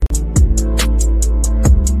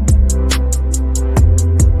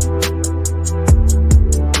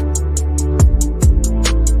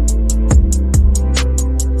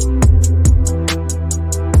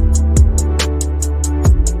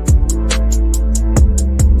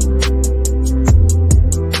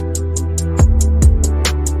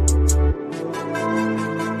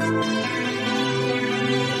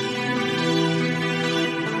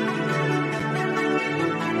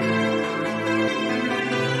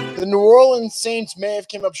The New Orleans Saints may have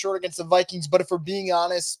came up short against the Vikings, but if we're being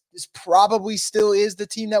honest, this probably still is the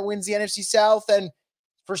team that wins the NFC South. And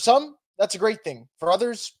for some, that's a great thing. For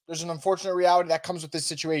others, there's an unfortunate reality that comes with this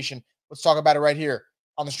situation. Let's talk about it right here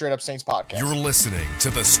on the Straight Up Saints podcast. You're listening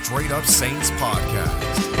to the Straight Up Saints podcast.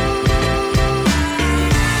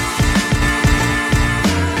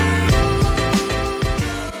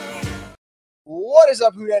 What is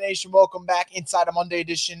up, Houdat Nation? Welcome back inside a Monday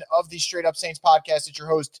edition of the Straight Up Saints podcast. It's your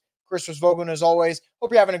host, Chris Vogel, as always.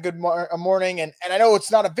 Hope you're having a good morning. And I know it's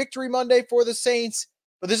not a victory Monday for the Saints,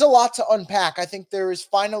 but there's a lot to unpack. I think there is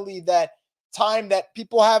finally that time that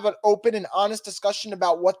people have an open and honest discussion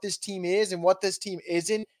about what this team is and what this team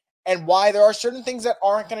isn't, and why there are certain things that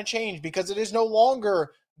aren't going to change, because it is no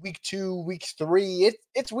longer week 2, week 3.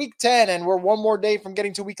 It's week 10, and we're one more day from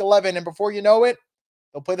getting to week 11. And before you know it,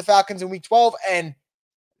 they'll play the Falcons in week 12, and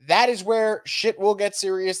that is where shit will get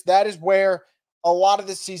serious. That is where a lot of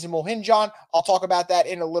this season will hinge on. I'll talk about that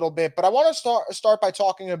in a little bit, but I want to start by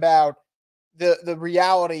talking about the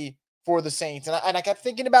reality for the Saints. And I kept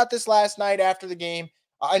thinking about this last night after the game.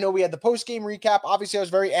 I know we had the post-game recap. Obviously, I was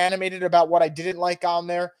very animated about what I didn't like on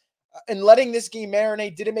there. And letting this game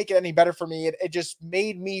marinate didn't make it any better for me. It just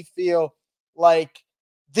made me feel like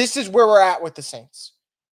this is where we're at with the Saints.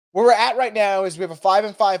 Where we're at right now is we have a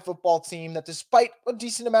 5-5 football team that, despite a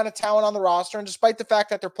decent amount of talent on the roster and despite the fact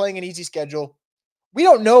that they're playing an easy schedule, we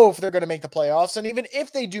don't know if they're going to make the playoffs. And even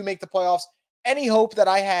if they do make the playoffs, any hope that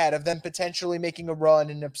I had of them potentially making a run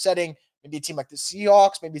and upsetting maybe a team like the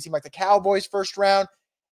Seahawks, maybe a team like the Cowboys first round,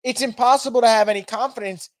 it's impossible to have any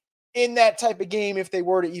confidence in that type of game if they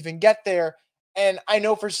were to even get there. And I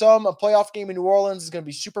know for some, a playoff game in New Orleans is going to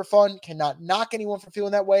be super fun. Cannot knock anyone for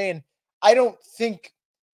feeling that way. And I don't think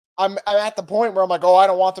I'm at the point where I'm like, oh, I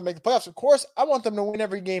don't want them to make the playoffs. Of course, I want them to win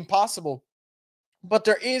every game possible. But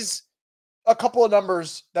there is a couple of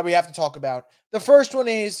numbers that we have to talk about. The first one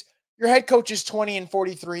is your head coach is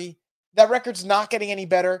 20-43. That record's not getting any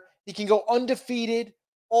better. He can go undefeated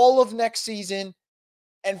all of next season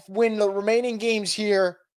and win the remaining games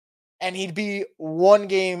here, and he'd be one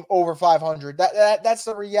game over 500. That's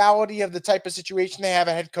the reality of the type of situation they have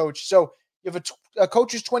a head coach. So you have a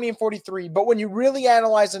coach who's 20-43, but when you really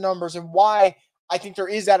analyze the numbers and why I think there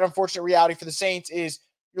is that unfortunate reality for the Saints is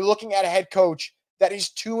you're looking at a head coach that is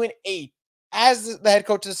 2-8 as the head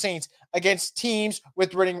coach of the Saints against teams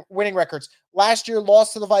with winning records. Last year,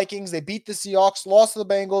 lost to the Vikings. They beat the Seahawks, lost to the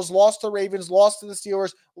Bengals, lost to the Ravens, lost to the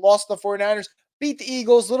Steelers, lost to the 49ers, beat the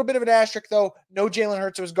Eagles. A little bit of an asterisk, though. No Jalen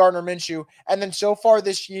Hurts. It was Gardner Minshew. And then so far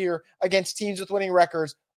this year, against teams with winning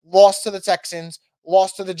records, lost to the Texans,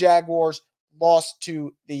 lost to the Jaguars, lost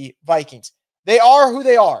to the Vikings. They are who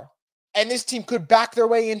they are. And this team could back their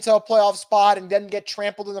way into a playoff spot and then get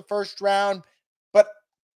trampled in the first round. But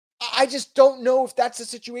I just don't know if that's the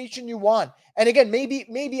situation you want. And again,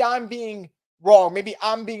 maybe I'm being wrong. Maybe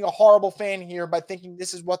I'm being a horrible fan here by thinking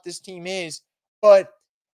this is what this team is. But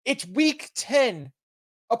it's week 10,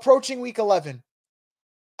 approaching week 11.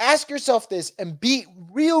 Ask yourself this and be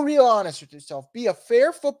real honest with yourself. Be a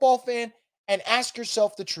fair football fan and ask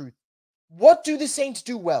yourself the truth. What do the Saints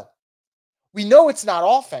do well? We know it's not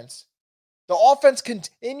offense. The offense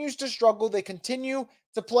continues to struggle. They continue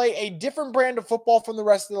to play a different brand of football from the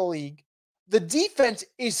rest of the league. The defense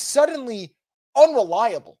is suddenly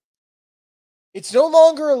unreliable. It's no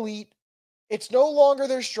longer elite. It's no longer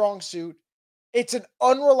their strong suit. It's an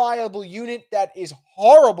unreliable unit that is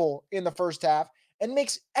horrible in the first half and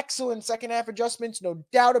makes excellent second half adjustments, no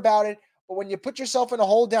doubt about it. But when you put yourself in a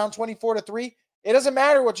hole down 24-3, it doesn't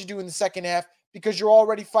matter what you do in the second half because you're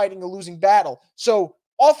already fighting a losing battle. So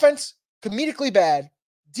offense, comedically bad.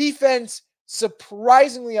 Defense,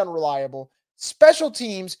 surprisingly unreliable. Special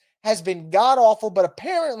teams has been god-awful, but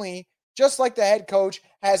apparently, just like the head coach,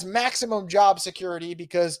 has maximum job security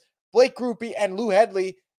because Blake Grupe and Lou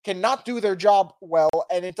Hedley cannot do their job well,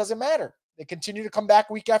 and it doesn't matter. They continue to come back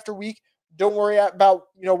week after week. Don't worry about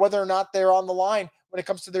whether or not they're on the line when it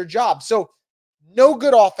comes to their job. So no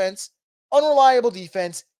good offense, unreliable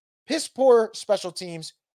defense, piss poor special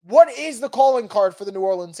teams. What is the calling card for the New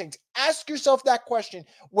Orleans Saints? Ask yourself that question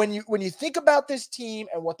when you think about this team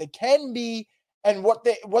and what they can be and what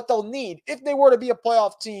they'll need if they were to be a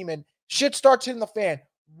playoff team and shit starts hitting the fan.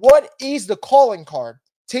 What is the calling card?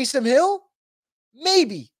 Taysom Hill?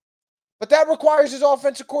 Maybe. But that requires his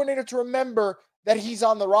offensive coordinator to remember that he's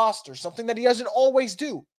on the roster, something that he doesn't always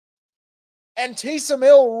do. And Taysom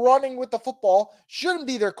Hill running with the football shouldn't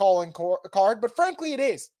be their calling card, but frankly it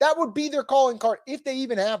is. That would be their calling card if they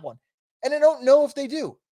even have one. And I don't know if they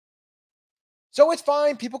do. So it's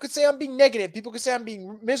fine. People could say I'm being negative. People could say I'm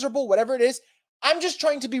being miserable, whatever it is. I'm just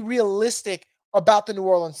trying to be realistic about the New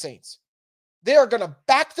Orleans Saints. They are going to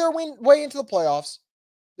back their way into the playoffs.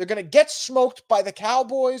 They're going to get smoked by the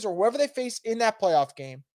Cowboys or whoever they face in that playoff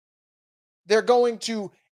game. They're going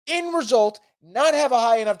to, in result, not have a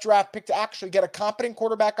high enough draft pick to actually get a competent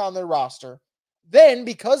quarterback on their roster. Then,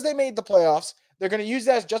 because they made the playoffs, they're going to use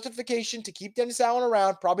that as justification to keep Dennis Allen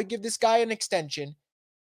around, probably give this guy an extension.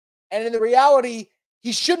 And in the reality,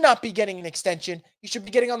 he should not be getting an extension. He should be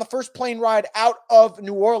getting on the first plane ride out of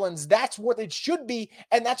New Orleans. That's what it should be,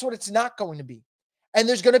 and that's what it's not going to be. And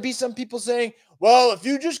there's going to be some people saying, well, if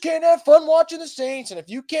you just can't have fun watching the Saints, and if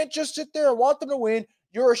you can't just sit there and want them to win,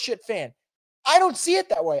 you're a shit fan. I don't see it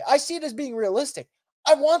that way. I see it as being realistic.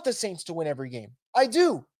 I want the Saints to win every game. I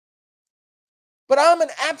do. But I'm an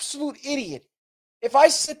absolute idiot. If I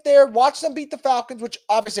sit there, watch them beat the Falcons, which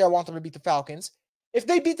obviously I want them to beat the Falcons. If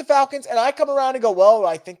they beat the Falcons and I come around and go, well,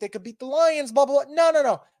 I think they could beat the Lions, blah, blah, blah.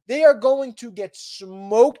 No. They are going to get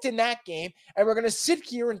smoked in that game. And we're going to sit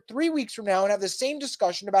here in 3 weeks from now and have the same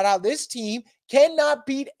discussion about how this team cannot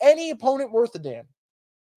beat any opponent worth a damn.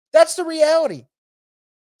 That's the reality.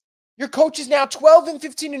 Your coach is now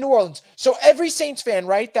 12-15 in New Orleans. So every Saints fan,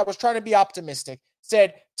 right, that was trying to be optimistic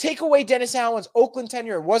said, take away Dennis Allen's Oakland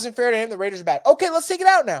tenure. It wasn't fair to him. The Raiders are bad. Okay, let's take it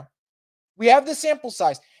out now. We have the sample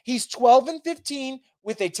size. He's 12-15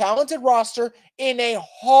 with a talented roster in a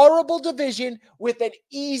horrible division with an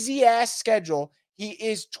easy-ass schedule. He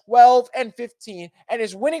is 12-15, and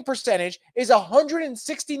his winning percentage is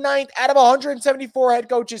 169th out of 174 head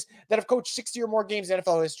coaches that have coached 60 or more games in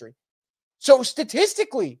NFL history. So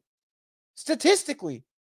statistically,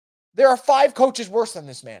 there are 5 coaches worse than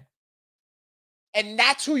this man. And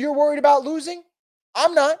that's who you're worried about losing?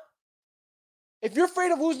 I'm not. If you're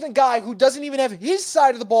afraid of losing a guy who doesn't even have his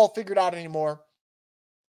side of the ball figured out anymore,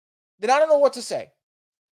 then I don't know what to say.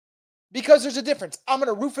 Because there's a difference. I'm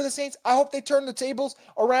going to root for the Saints. I hope they turn the tables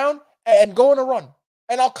around and go on a run.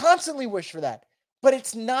 And I'll constantly wish for that. But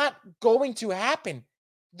it's not going to happen.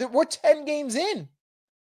 We're 10 games in.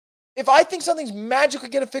 If I think something's magically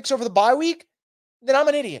going to fix over the bye week, then I'm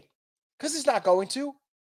an idiot. Because it's not going to.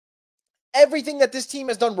 Everything that this team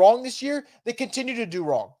has done wrong this year, they continue to do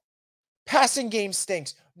wrong. Passing game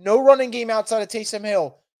stinks. No running game outside of Taysom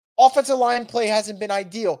Hill. Offensive line play hasn't been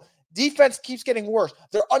ideal. Defense keeps getting worse.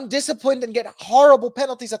 They're undisciplined and get horrible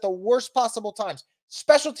penalties at the worst possible times.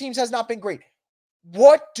 Special teams has not been great.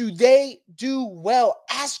 What do they do well?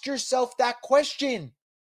 Ask yourself that question.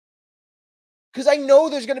 Because I know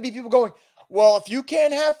there's going to be people going, well, if you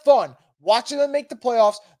can't have fun watching them make the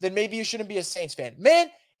playoffs, then maybe you shouldn't be a Saints fan. Man,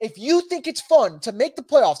 if you think it's fun to make the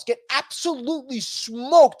playoffs, get absolutely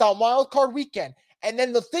smoked on wild card weekend, and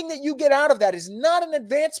then the thing that you get out of that is not an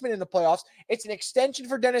advancement in the playoffs, it's an extension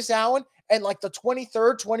for Dennis Allen and like the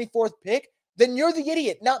 23rd, 24th pick, then you're the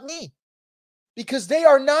idiot, not me. Because they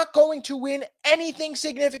are not going to win anything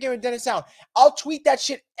significant with Dennis Allen. I'll tweet that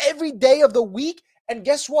shit every day of the week, and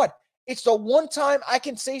guess what? It's the one time I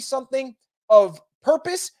can say something of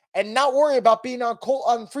purpose and not worry about being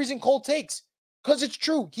on freezing cold takes. Because it's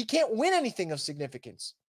true. He can't win anything of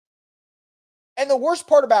significance. And the worst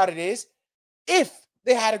part about it is, if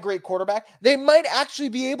they had a great quarterback, they might actually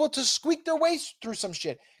be able to squeak their way through some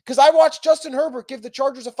shit. Because I watched Justin Herbert give the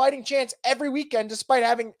Chargers a fighting chance every weekend despite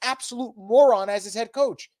having absolute moron as his head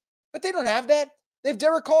coach. But they don't have that. They have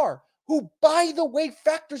Derek Carr, who, by the way,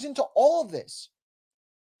 factors into all of this.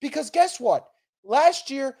 Because guess what? Last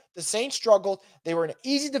year, the Saints struggled. They were in an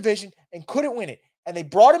easy division and couldn't win it. And they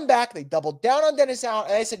brought him back. They doubled down on Dennis Allen.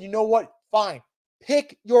 And they said, you know what? Fine.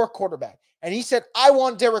 Pick your quarterback. And he said, I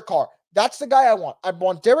want Derek Carr. That's the guy I want. I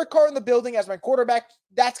want Derek Carr in the building as my quarterback.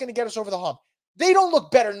 That's going to get us over the hump. They don't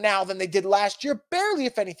look better now than they did last year. Barely,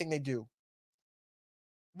 if anything, they do.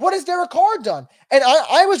 What has Derek Carr done? And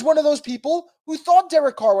I was one of those people who thought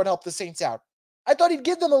Derek Carr would help the Saints out. I thought he'd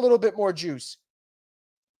give them a little bit more juice.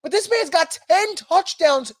 But this man's got 10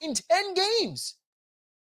 touchdowns in 10 games.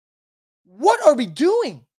 What are we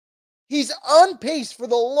doing? He's on pace for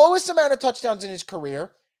the lowest amount of touchdowns in his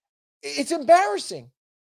career. It's embarrassing.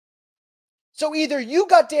 So either you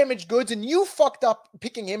got damaged goods and you fucked up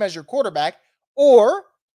picking him as your quarterback, or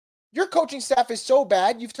your coaching staff is so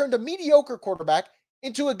bad you've turned a mediocre quarterback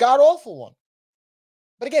into a god-awful one.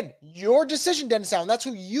 But again, your decision, Dennis Allen. That's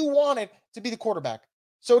who you wanted to be the quarterback.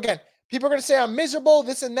 So again, people are going to say I'm miserable,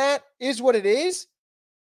 this and that is what it is.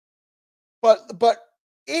 But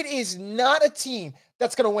it is not a team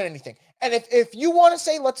that's going to win anything. And if you want to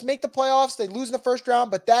say, let's make the playoffs, they lose in the first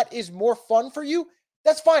round, but that is more fun for you,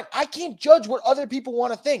 that's fine. I can't judge what other people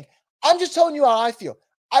want to think. I'm just telling you how I feel.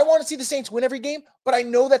 I want to see the Saints win every game, but I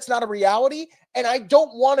know that's not a reality. And I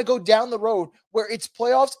don't want to go down the road where it's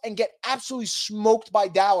playoffs and get absolutely smoked by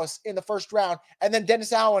Dallas in the first round. And then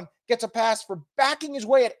Dennis Allen gets a pass for backing his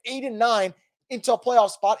way at 8-9 into a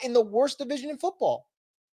playoff spot in the worst division in football.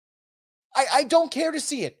 I don't care to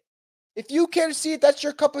see it. If you care to see it, that's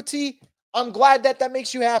your cup of tea. I'm glad that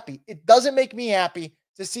makes you happy. It doesn't make me happy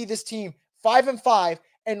to see this team 5-5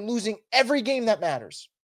 and losing every game that matters,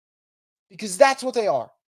 because that's what they are.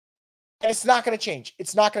 And it's not going to change.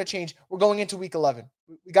 It's not going to change. We're going into week 11.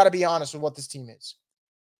 We got to be honest with what this team is.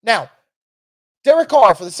 Now, Derek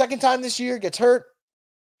Carr, for the second time this year, gets hurt,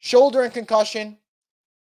 shoulder and concussion.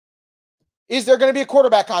 Is there going to be a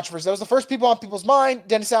quarterback controversy? That was the first people on people's mind.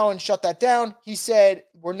 Dennis Allen shut that down. He said,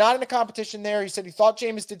 we're not in a competition there. He said he thought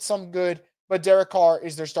Jameis did some good, but Derek Carr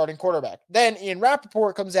is their starting quarterback. Then Ian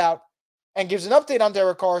Rappaport comes out and gives an update on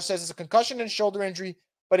Derek Carr, says it's a concussion and a shoulder injury,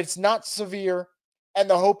 but it's not severe, and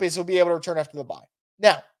the hope is he'll be able to return after the bye.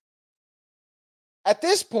 Now, at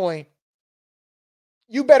this point,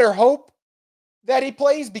 you better hope that he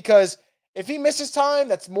plays, because if he misses time,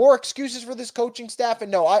 that's more excuses for this coaching staff. And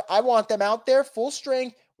no, I want them out there full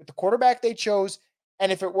strength with the quarterback they chose.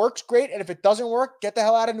 And if it works, great. And if it doesn't work, get the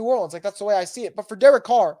hell out of New Orleans. Like, that's the way I see it. But for Derek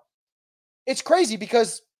Carr, it's crazy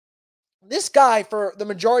because this guy, for the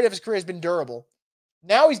majority of his career, has been durable.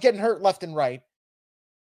 Now he's getting hurt left and right.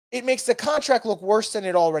 It makes the contract look worse than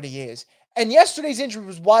it already is. And yesterday's injury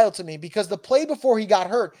was wild to me because the play before he got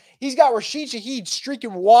hurt, he's got Rashid Shaheed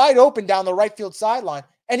streaking wide open down the right field sideline,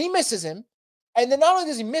 and he misses him. And then not only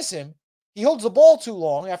does he miss him, he holds the ball too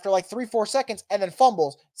long after like 3-4 seconds and then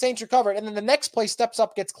fumbles. Saints recovered, and then the next play steps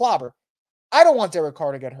up, gets clobbered. I don't want Derek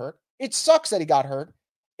Carr to get hurt. It sucks that he got hurt.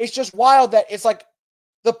 It's just wild that it's like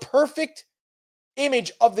the perfect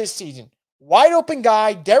image of this season. Wide open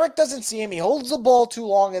guy, Derek doesn't see him, he holds the ball too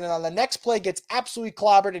long, and then on the next play gets absolutely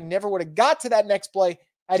clobbered and never would have got to that next play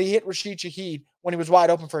had he hit Rashid Shaheed when he was wide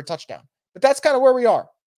open for a touchdown. But that's kind of where we are.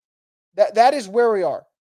 That is where we are,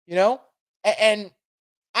 you know? And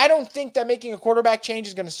I don't think that making a quarterback change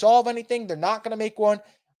is going to solve anything. They're not going to make one.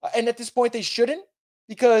 And at this point, they shouldn't,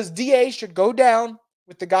 because DA should go down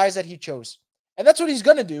with the guys that he chose. And that's what he's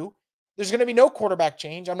going to do. There's going to be no quarterback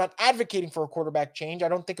change. I'm not advocating for a quarterback change. I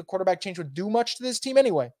don't think a quarterback change would do much to this team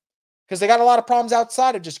anyway, because they got a lot of problems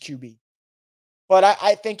outside of just QB. But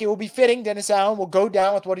I think it will be fitting. Dennis Allen will go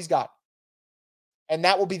down with what he's got. And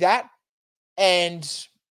that will be that. And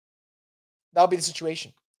that'll be the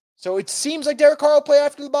situation. So it seems like Derek Carr will play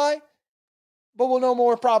after the bye, but we'll know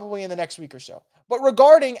more probably in the next week or so. But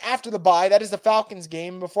regarding after the bye, that is the Falcons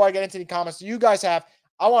game. Before I get into the comments you guys have,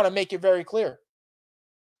 I want to make it very clear.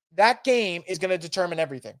 That game is going to determine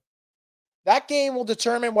everything. That game will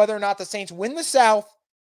determine whether or not the Saints win the South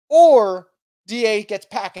or DA gets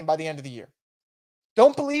packing by the end of the year.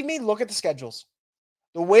 Don't believe me? Look at the schedules.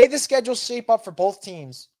 The way the schedules shape up for both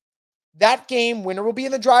teams, that game, winner will be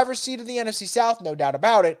in the driver's seat of the NFC South, no doubt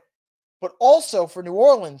about it. But also for New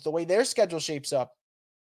Orleans, the way their schedule shapes up,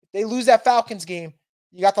 if they lose that Falcons game,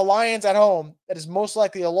 you got the Lions at home. That is most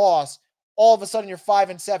likely a loss. All of a sudden, you're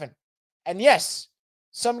 5-7. And yes,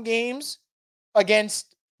 some games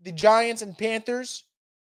against the Giants and Panthers,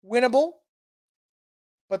 winnable.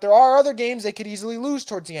 But there are other games they could easily lose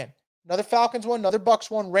towards the end. Another Falcons one, another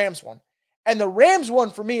Bucks one, Rams one. And the Rams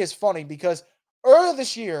one for me is funny because earlier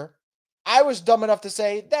this year, I was dumb enough to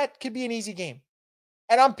say that could be an easy game.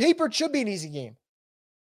 And on paper, it should be an easy game.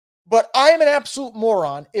 But I am an absolute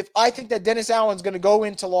moron if I think that Dennis Allen's going to go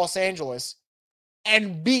into Los Angeles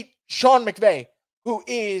and beat Sean McVay, who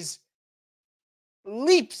is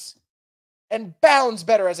leaps and bounds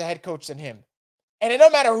better as a head coach than him. And it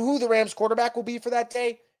doesn't matter who the Rams quarterback will be for that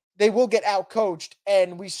day, they will get outcoached.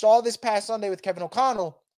 And we saw this past Sunday with Kevin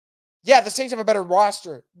O'Connell. Yeah, the Saints have a better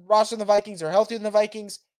roster than the Vikings. They're healthier than the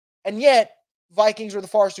Vikings. And yet, Vikings were the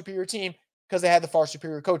far superior team because they had the far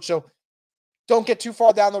superior coach. So don't get too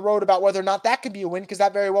far down the road about whether or not that could be a win, because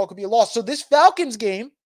that very well could be a loss. So this Falcons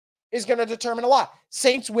game is going to determine a lot.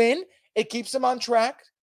 Saints win. It keeps them on track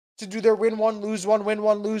to do their win one, lose one, win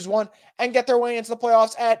one, lose one, and get their way into the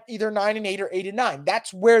playoffs at either 9-8 or 8-9.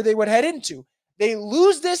 That's where they would head into. They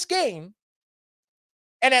lose this game,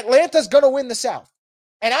 and Atlanta's going to win the South.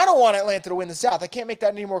 And I don't want Atlanta to win the South. I can't make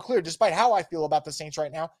that any more clear, despite how I feel about the Saints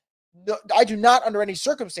right now. I do not, under any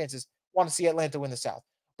circumstances, want to see Atlanta win the South.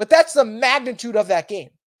 But that's the magnitude of that game.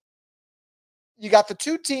 You got the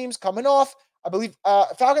two teams coming off. I believe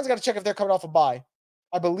Falcons got to check if they're coming off a bye.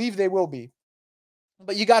 I believe they will be.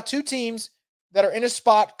 But you got two teams that are in a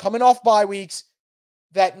spot coming off bye weeks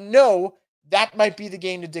that know that might be the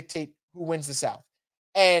game to dictate who wins the South.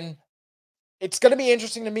 And it's going to be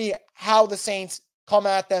interesting to me how the Saints come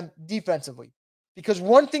at them defensively. Because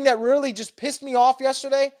one thing that really just pissed me off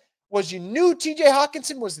yesterday was you knew TJ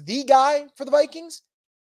Hawkinson was the guy for the Vikings,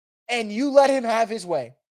 and you let him have his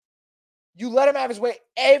way. You let him have his way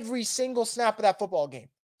every single snap of that football game.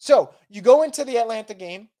 So you go into the Atlanta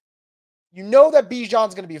game. You know that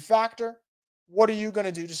Bijan's going to be a factor. What are you going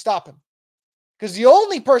to do to stop him? Because the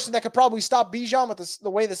only person that could probably stop Bijan with the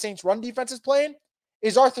way the Saints' run defense is playing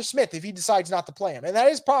is Arthur Smith if he decides not to play him. And that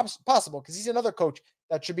is possible because he's another coach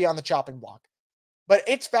that should be on the chopping block. But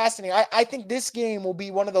it's fascinating. I think this game will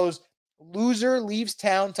be one of those loser leaves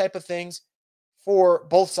town type of things for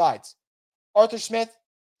both sides. Arthur Smith,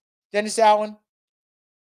 Dennis Allen,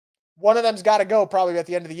 one of them's got to go probably at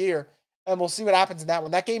the end of the year, and we'll see what happens in that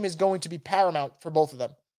one. That game is going to be paramount for both of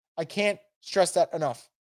them. I can't stress that enough.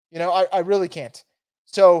 I really can't.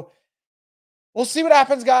 So we'll see what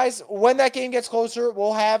happens, guys. When that game gets closer,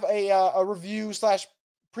 we'll have a review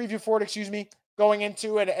 / preview for it, going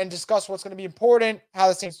into it and discuss what's going to be important, how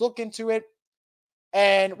the Saints look into it,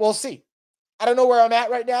 and we'll see. I don't know where I'm at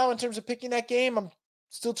right now in terms of picking that game. I'm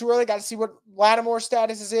still too early. Got to see what Lattimore's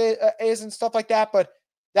status is and stuff like that, but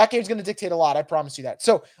that game's going to dictate a lot. I promise you that.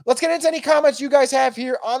 So let's get into any comments you guys have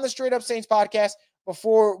here on the Straight Up Saints podcast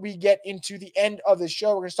before we get into the end of the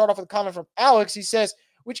show. We're going to start off with a comment from Alex. He says,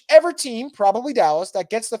 whichever team, probably Dallas, that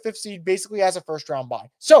gets the 5th seed basically has a first-round bye.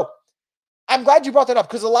 So I'm glad you brought that up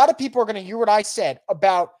because a lot of people are going to hear what I said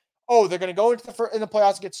about, they're going to go into in the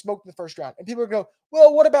playoffs and get smoked in the first round. And people are going to go,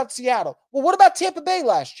 well, what about Seattle? Well, what about Tampa Bay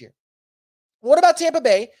last year? What about Tampa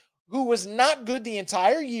Bay, who was not good the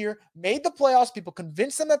entire year, made the playoffs, people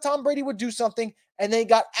convinced them that Tom Brady would do something, and they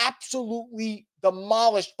got absolutely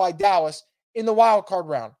demolished by Dallas in the wild card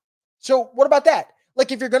round. So what about that?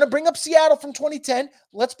 Like, if you're going to bring up Seattle from 2010,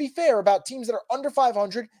 let's be fair about teams that are under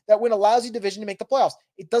 500 that win a lousy division to make the playoffs.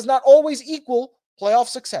 It does not always equal playoff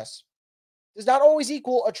success. It does not always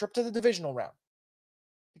equal a trip to the divisional round.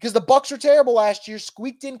 Because the Bucs were terrible last year,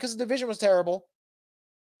 squeaked in because the division was terrible,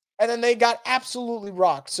 and then they got absolutely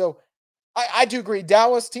rocked. So I do agree.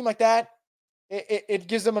 Dallas, team like that, it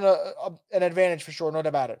gives them an advantage for sure, no doubt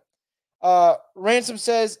about it. Ransom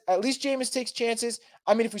says, at least Jameis takes chances.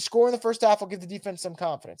 I mean, if we score in the first half, I'll give the defense some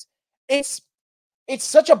confidence. It's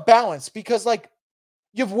such a balance because, like,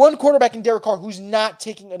 you have one quarterback in Derek Carr who's not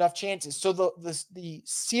taking enough chances. So the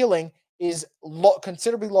ceiling is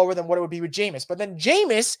considerably lower than what it would be with Jameis. But then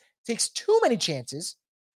Jameis takes too many chances,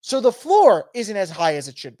 so the floor isn't as high as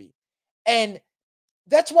it should be. And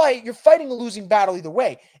that's why you're fighting a losing battle either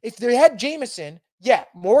way. If they had Jameson,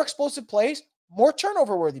 more explosive plays, more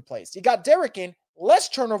turnover-worthy plays. You got Derek in, less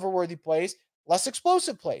turnover-worthy plays, less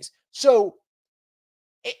explosive plays. So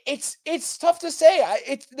it's tough to say.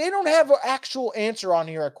 They don't have an actual answer on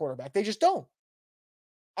here at quarterback. They just don't.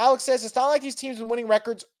 Alex says, it's not like these teams with winning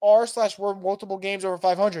records are/were multiple games over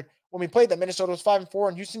 500. When we played them, Minnesota was 5-4,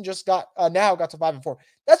 and Houston just got to 5-4.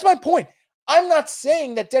 That's my point. I'm not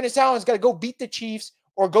saying that Dennis Allen's got to go beat the Chiefs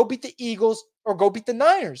or go beat the Eagles or go beat the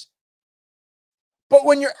Niners. But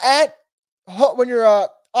when you're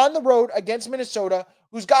on the road against Minnesota,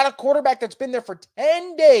 who's got a quarterback that's been there for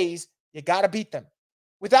 10 days, you got to beat them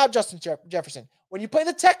without Justin Jefferson. When you play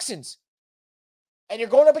the Texans and you're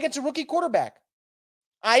going up against a rookie quarterback,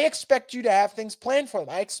 I expect you to have things planned for them.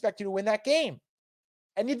 I expect you to win that game.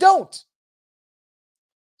 And you don't.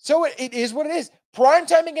 So it is what it is.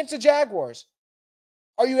 Primetime against the Jaguars.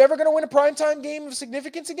 Are you ever going to win a primetime game of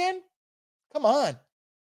significance again? Come on.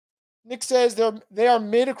 Nick says they are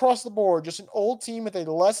mid across the board, just an old team with a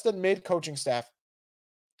less than mid coaching staff.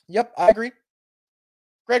 Yep, I agree.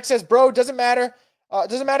 Greg says, bro, doesn't matter.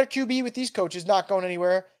 Doesn't matter QB with these coaches not going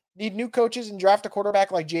anywhere. Need new coaches and draft a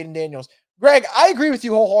quarterback like Jaden Daniels. Greg, I agree with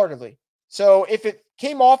you wholeheartedly. So if it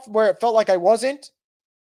came off where it felt like I wasn't,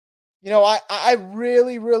 I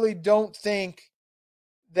really, really don't think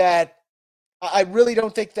that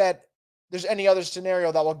there's any other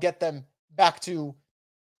scenario that will get them back to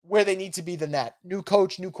where they need to be than that. New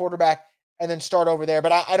coach, new quarterback, and then start over there.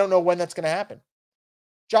 But I don't know when that's going to happen.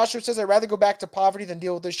 Joshua says, I'd rather go back to poverty than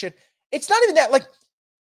deal with this shit. It's not even that. Like,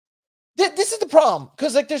 this is the problem.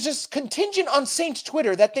 Because, like, there's this contingent on Saints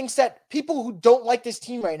Twitter that thinks that people who don't like this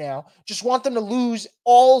team right now just want them to lose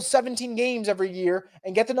all 17 games every year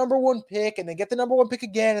and get the number one pick and then get the number one pick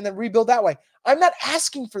again and then rebuild that way. I'm not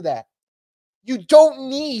asking for that. You don't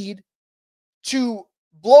need to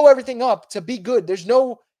blow everything up to be good. There's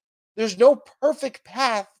no perfect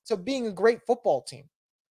path to being a great football team.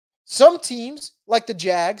 Some teams, like the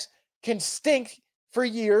Jags, can stink for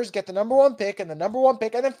years, get the number one pick and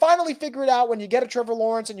then finally figure it out when you get a Trevor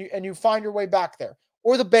Lawrence and you find your way back there.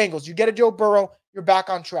 Or the Bengals, you get a Joe Burrow, you're back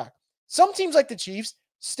on track. Some teams like the Chiefs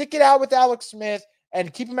stick it out with Alex Smith,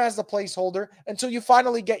 and keep him as the placeholder until you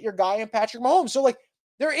finally get your guy in Patrick Mahomes. So, like,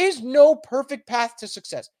 there is no perfect path to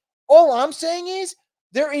success. All I'm saying is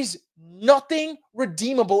there is nothing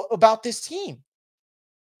redeemable about this team.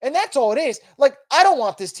 And that's all it is. Like, I don't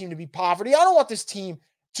want this team to be poverty. I don't want this team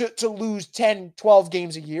to lose 10, 12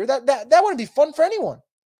 games a year. That wouldn't be fun for anyone.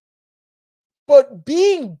 But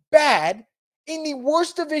being bad in the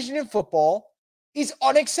worst division in football is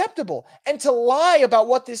unacceptable. And to lie about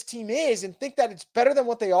what this team is and think that it's better than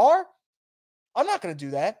what they are, I'm not going to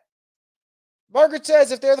do that. Margaret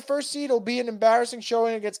says if they're the first seed, it'll be an embarrassing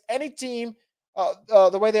showing against any team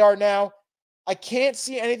the way they are now. I can't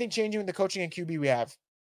see anything changing with the coaching and QB we have.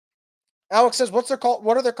 Alex says, what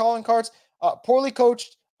are their calling cards? Poorly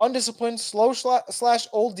coached, undisciplined, slow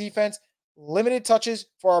 / old defense, limited touches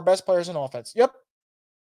for our best players in offense. Yep.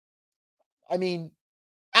 I mean,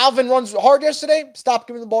 Alvin runs hard yesterday. Stop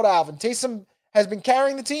giving the ball to Alvin. Taysom has been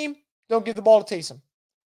carrying the team. Don't give the ball to Taysom.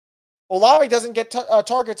 Olave doesn't get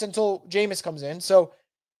targets until Jameis comes in. So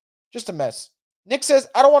just a mess. Nick says,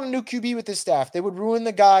 I don't want a new QB with this staff. They would ruin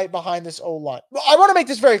the guy behind this O-line. Well, I want to make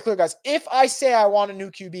this very clear, guys. If I say I want a new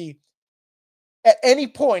QB at any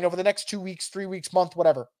point over the next 2 weeks, 3 weeks, month,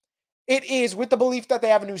 whatever, it is with the belief that they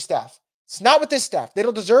have a new staff. It's not with this staff. They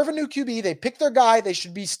don't deserve a new QB. They pick their guy. They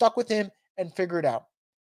should be stuck with him and figure it out.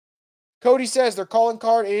 Cody says their calling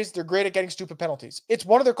card is they're great at getting stupid penalties. It's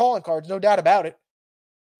one of their calling cards, no doubt about it.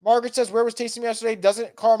 Margaret says, where was Taysom yesterday?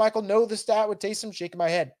 Doesn't Carmichael know the stat with Taysom? Shaking my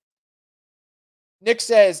head. Nick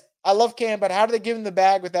says, I love Cam, but how do they give him the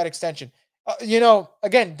bag with that extension?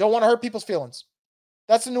 Again, don't want to hurt people's feelings.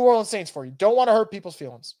 That's the New Orleans Saints for you. Don't want to hurt people's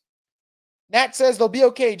feelings. Nat says they'll be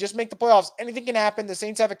okay. Just make the playoffs. Anything can happen. The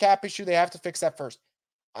Saints have a cap issue. They have to fix that first.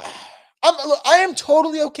 I am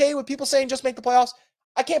totally okay with people saying just make the playoffs.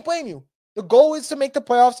 I can't blame you. The goal is to make the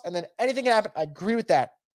playoffs, and then anything can happen. I agree with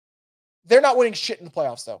that. They're not winning shit in the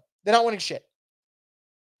playoffs, though. They're not winning shit.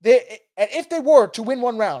 And if they were to win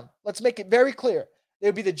one round, let's make it very clear. They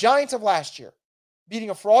would be the Giants of last year, beating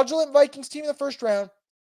a fraudulent Vikings team in the first round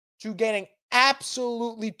to getting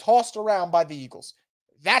absolutely tossed around by the Eagles.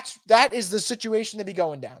 That is the situation to be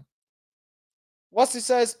going down. Wesley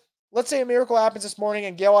says, let's say a miracle happens this morning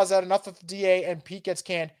and Gale has had enough of the DA and Pete gets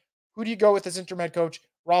canned. Who do you go with as interim head coach?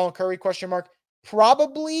 Ronald Curry, ?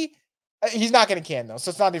 Probably. He's not getting canned, though, so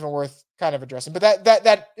it's not even worth kind of addressing. But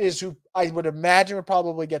that is who I would imagine would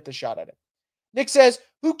probably get the shot at it. Nick says,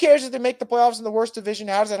 who cares if they make the playoffs in the worst division?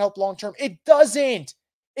 How does that help long-term? It doesn't.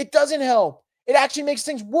 It doesn't help. It actually makes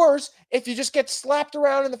things worse if you just get slapped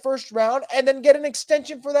around in the first round and then get an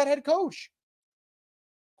extension for that head coach.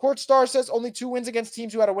 Court Star says only 2 wins against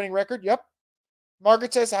teams who had a winning record. Yep.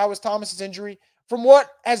 Margaret says, how was Thomas's injury? From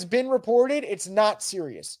what has been reported, it's not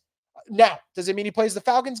serious. Now, does it mean he plays the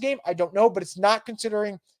Falcons game? I don't know, but it's not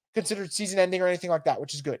considered season ending or anything like that,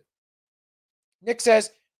 which is good. Nick says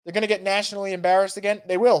they're going to get nationally embarrassed again.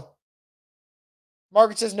 They will.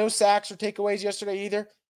 Margaret says no sacks or takeaways yesterday either.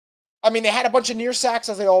 I mean, they had a bunch of near sacks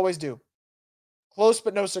as they always do. Close,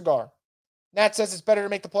 but no cigar. Nat says it's better to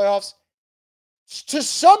make the playoffs. To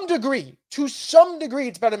some degree,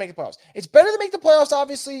 it's better to make the playoffs. It's better to make the playoffs,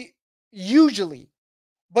 obviously, usually.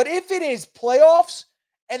 But if it is playoffs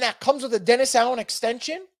and that comes with a Dennis Allen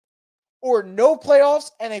extension or no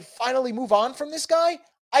playoffs and they finally move on from this guy,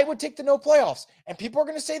 I would take the no playoffs. And people are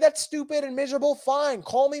going to say that's stupid and miserable. Fine.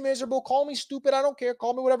 Call me miserable. Call me stupid. I don't care.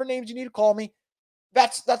 Call me whatever names you need to call me.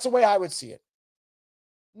 That's the way I would see it.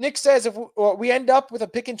 Nick says if we end up with a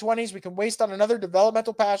pick in 20s, we can waste on another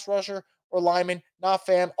developmental pass rusher or lineman. Not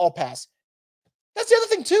fam. I'll pass. That's the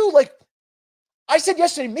other thing too. Like I said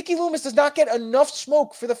yesterday, Mickey Loomis does not get enough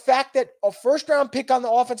smoke for the fact that a first-round pick on the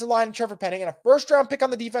offensive line in Trevor Penning and a first-round pick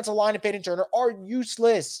on the defensive line in Peyton Turner are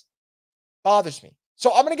useless. Bothers me.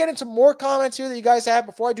 So I'm going to get into more comments here that you guys have.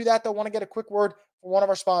 Before I do that, though, I want to get a quick word from one of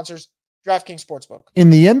our sponsors, DraftKings Sportsbook. In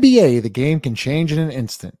the NBA, the game can change in an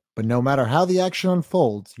instant, but no matter how the action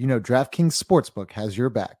unfolds, you know DraftKings Sportsbook has your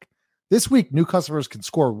back. This week, new customers can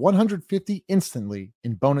score $150 instantly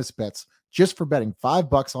in bonus bets just for betting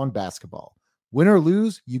 $5 on basketball. Win or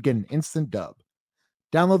lose, you get an instant dub.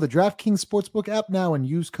 Download the DraftKings Sportsbook app now and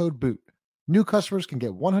use code BOOT. New customers can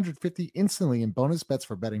get $150 instantly in bonus bets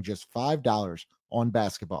for betting just $5 on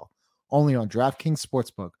basketball. Only on DraftKings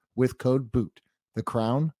Sportsbook with code BOOT. The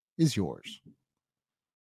crown is yours.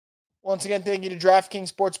 Once again, thank you to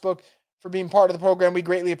DraftKings Sportsbook for being part of the program. We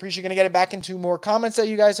greatly appreciate it. Going to get it back into more comments that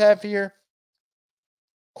you guys have here.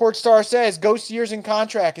 Court Star says, ghost years in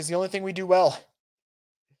contract is the only thing we do well.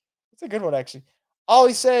 That's a good one, actually.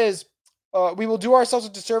 Ollie says, we will do ourselves a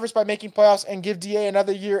disservice by making playoffs and give DA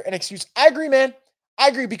another year an excuse. I agree, man. I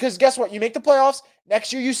agree, because guess what? You make the playoffs.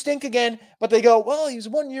 Next year you stink again, but they go, well, he was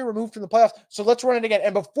 1 year removed from the playoffs, so let's run it again.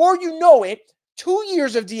 And before you know it, 2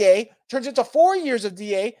 years of DA turns into 4 years of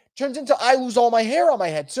DA, turns into I lose all my hair on my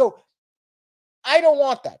head. So I don't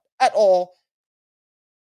want that at all.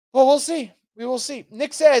 Well, we'll see. We will see.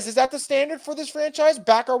 Nick says, is that the standard for this franchise?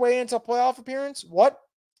 Back our way into a playoff appearance? What?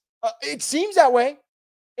 It seems that way.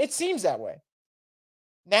 It seems that way.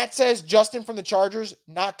 Nat says, Justin from the Chargers,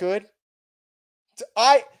 not good.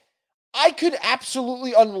 I could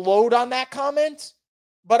absolutely unload on that comment,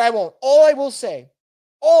 but I won't. All I will say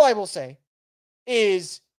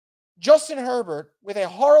is Justin Herbert, with a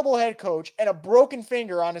horrible head coach and a broken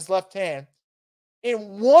finger on his left hand,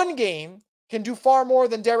 in one game can do far more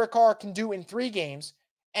than Derek Carr can do in 3 games.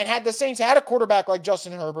 And had the Saints had a quarterback like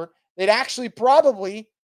Justin Herbert, they'd actually probably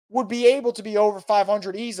would be able to be over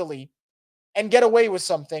 500 easily and get away with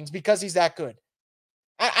some things because he's that good.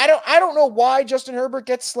 I don't know why Justin Herbert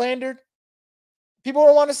gets slandered. People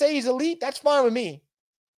don't want to say he's elite. That's fine with me.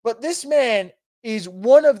 But this man is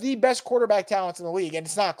one of the best quarterback talents in the league, and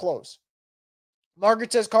it's not close.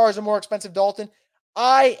 Margaret says Carr is a more expensive Dalton.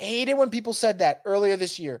 I hated when people said that earlier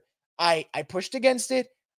this year. I pushed against it.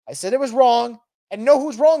 I said it was wrong. And know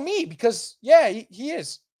who's wrong? Me, because, yeah, he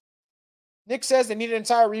is. Nick says they need an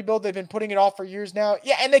entire rebuild. They've been putting it off for years now.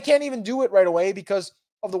 Yeah, and they can't even do it right away because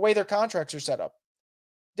of the way their contracts are set up.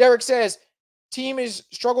 Derek says, team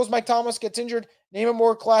struggles. Mike Thomas gets injured. Name a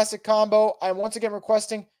more classic combo. I'm once again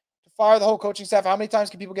requesting to fire the whole coaching staff. How many times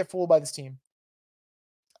can people get fooled by this team?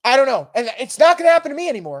 I don't know. And it's not going to happen to me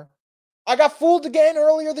anymore. I got fooled again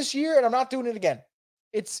earlier this year, and I'm not doing it again.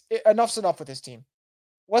 Enough's enough with this team.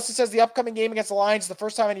 Wesley says the upcoming game against the Lions is the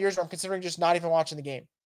first time in years where I'm considering just not even watching the game.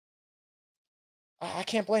 I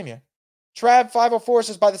can't blame you. Trav504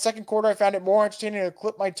 says, by the second quarter, I found it more entertaining to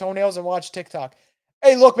clip my toenails and watch TikTok.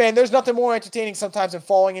 Hey, look, man, there's nothing more entertaining sometimes than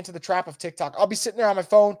falling into the trap of TikTok. I'll be sitting there on my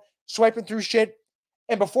phone, swiping through shit,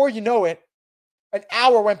 and before you know it, an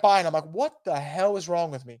hour went by, and I'm like, what the hell is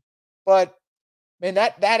wrong with me? But, man,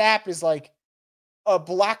 that app is like a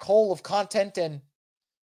black hole of content, and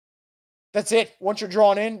that's it. Once you're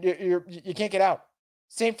drawn in, you can't get out.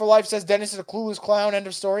 Saint for Life says, Dennis is a clueless clown, end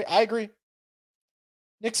of story. I agree.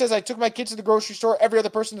 Nick says, I took my kids to the grocery store. Every other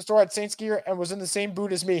person in the store had Saints gear and was in the same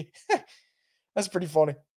boot as me. That's pretty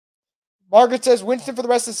funny. Margaret says, Winston for the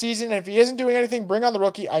rest of the season, and if he isn't doing anything, bring on the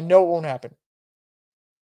rookie. I know it won't happen.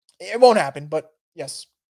 It won't happen, but yes.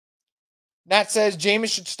 Nat says,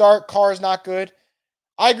 Jameis should start. Carr is not good.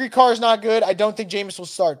 I agree Carr is not good. I don't think Jameis will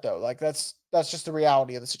start, though. Like, that's just the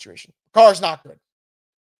reality of the situation. Carr is not good.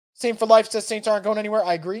 Same for Life says Saints aren't going anywhere.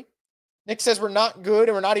 I agree. Nick says we're not good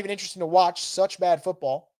and we're not even interested to watch such bad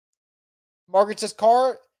football. Margaret says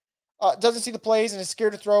Carr doesn't see the plays and is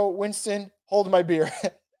scared to throw. Winston, hold my beer.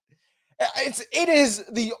 It is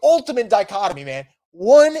the ultimate dichotomy, man.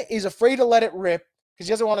 One is afraid to let it rip because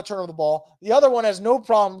he doesn't want to turn over the ball. The other one has no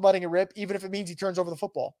problem letting it rip, even if it means he turns over the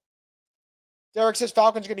football. Derek says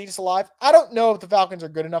Falcons are going to eat us alive. I don't know if the Falcons are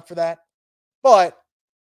good enough for that, but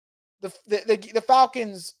the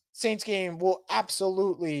Falcons Saints game will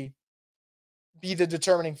absolutely be the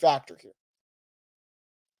determining factor here.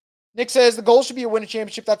 Nick says the goal should be to win a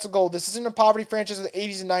championship. That's the goal. This isn't a poverty franchise of the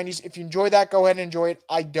 80s and 90s. If you enjoy that, go ahead and enjoy it.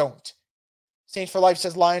 I don't. Saints for Life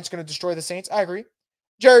says Lions going to destroy the Saints. I agree.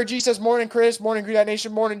 Jerry G says, morning, Chris. Morning, Green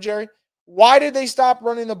Nation. Morning, Jerry. Why did they stop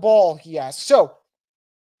running the ball? He asked. So,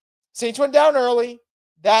 Saints went down early.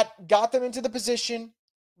 That got them into the position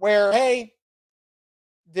where, hey,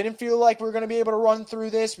 didn't feel like we were going to be able to run through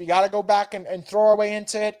this. We got to go back and throw our way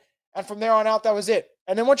into it. And from there on out, that was it.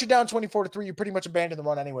 And then once you're down 24-3, you pretty much abandon the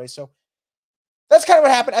run anyway. So that's kind of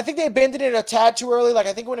what happened. I think they abandoned it a tad too early. Like,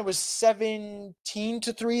 I think when it was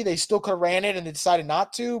 17-3, they still could have ran it and they decided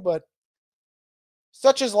not to. But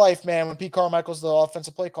such is life, man, when Pete Carmichael's the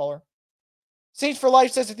offensive play caller. Saints for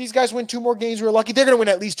Life says if these guys win 2 more games, we're lucky. They're going to win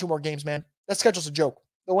at least 2 more games, man. That schedule's a joke.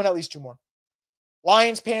 They'll win at least 2 more.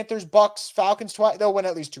 Lions, Panthers, Bucks, Falcons, they'll win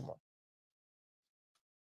at least 2 more.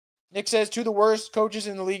 Nick says, 2 of the worst coaches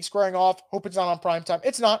in the league squaring off. Hope it's not on prime time.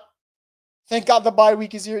 It's not. Thank God the bye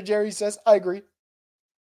week is here, Jerry says. I agree.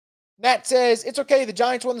 Nat says, it's okay. The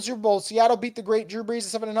Giants won the Super Bowl. Seattle beat the great Drew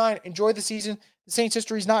Brees at 7-9. Enjoy the season. The Saints'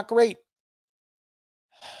 history is not great.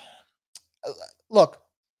 Look,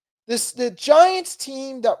 the Giants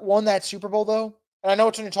team that won that Super Bowl, though, and I know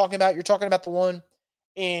what you're talking about. You're talking about the one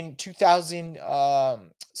in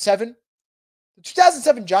 2007. The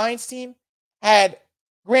 2007 Giants team had,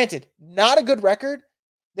 granted, not a good record.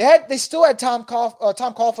 They still had Tom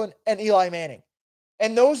Coughlin and Eli Manning.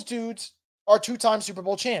 And those dudes are 2-time Super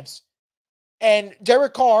Bowl champs. And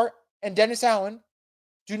Derek Carr and Dennis Allen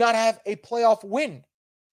do not have a playoff win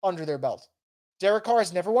under their belt. Derek Carr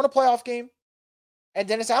has never won a playoff game, and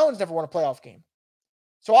Dennis Allen's never won a playoff game.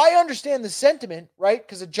 So I understand the sentiment, right?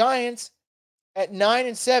 Because the Giants at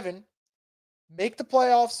 9-7 make the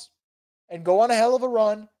playoffs and go on a hell of a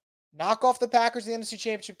run, knock off the Packers in the NFC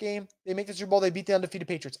Championship game. They make the Super Bowl. They beat the undefeated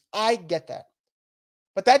Patriots. I get that.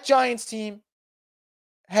 But that Giants team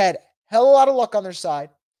had hell of a lot of luck on their side.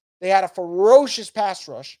 They had a ferocious pass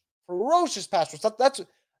rush.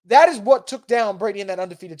 That is what took down Brady and that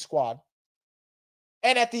undefeated squad.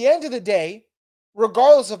 And at the end of the day,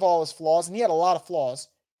 regardless of all his flaws, and he had a lot of flaws,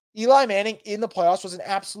 Eli Manning in the playoffs was an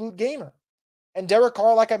absolute gamer. And Derek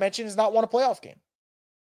Carr, like I mentioned, has not won a playoff game.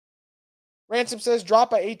 Ransom says, drop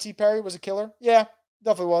by A.T. Perry was a killer. Yeah,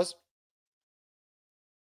 definitely was.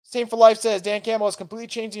 Same for Life says, Dan Campbell has completely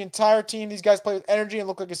changed the entire team. These guys play with energy and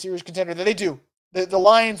look like a serious contender. They do. The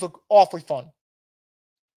Lions look awfully fun.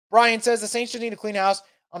 Brian says, the Saints just need to clean house.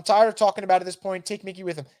 I'm tired of talking about it at this point. Take Mickey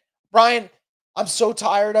with him. Brian, I'm so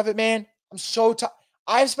tired of it, man. I'm so tired.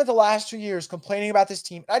 I've spent the last 2 years complaining about this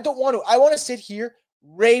team. I don't want to. I want to sit here,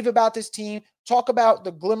 rave about this team, talk about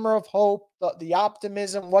the glimmer of hope, the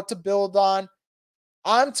optimism, what to build on.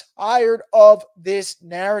 I'm tired of this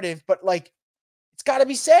narrative, but it's got to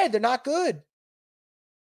be said. They're not good.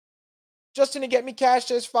 Justin to get me cash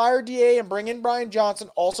says, fire DA and bring in Brian Johnson.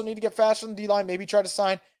 Also need to get faster on the D-line. Maybe try to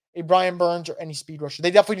sign a Brian Burns or any speed rusher.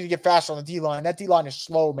 They definitely need to get faster on the D-line. That D-line is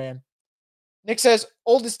slow, man. Nick says,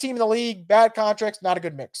 oldest team in the league, bad contracts, not a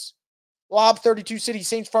good mix. Lob 32 City,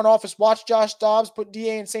 Saints front office, watch Josh Dobbs put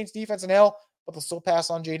DA and Saints defense in hell, but they'll still pass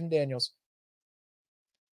on Jaden Daniels.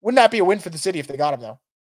 Wouldn't that be a win for the city if they got him, though?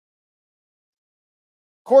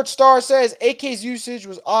 Court Star says, AK's usage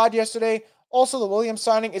was odd yesterday. Also, the Williams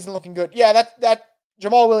signing isn't looking good. Yeah, that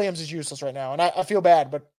Jamal Williams is useless right now, and I feel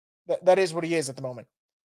bad, but that is what he is at the moment.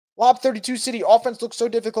 Lob 32 City, offense looks so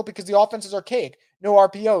difficult because the offense is archaic. No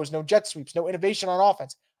RPOs, no jet sweeps, no innovation on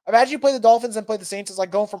offense. Imagine you play the Dolphins and play the Saints. It's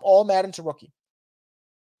like going from all Madden to rookie.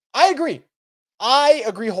 I agree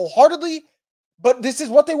wholeheartedly, but this is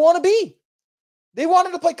what they want to be. They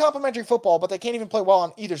wanted to play complimentary football, but they can't even play well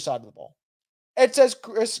on either side of the ball. Ed says,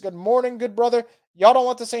 Chris, good morning, good brother. Y'all don't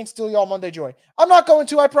want the Saints steal y'all Monday joy. I'm not going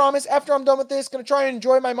to, I promise. After I'm done with this, going to try and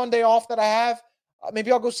enjoy my Monday off that I have.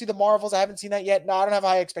 Maybe I'll go see the Marvels. I haven't seen that yet. No, I don't have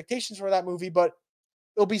high expectations for that movie, but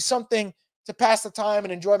it'll be something to pass the time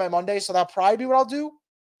and enjoy my Monday, so that'll probably be what I'll do.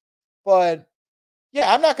 But,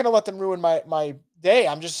 yeah, I'm not going to let them ruin my day.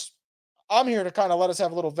 I'm here to kind of let us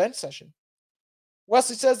have a little vent session.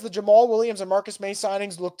 Wesley says the Jamal Williams and Marcus May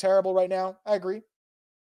signings look terrible right now. I agree.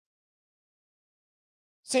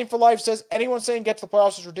 Same for Life says, anyone saying get to the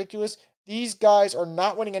playoffs is ridiculous. These guys are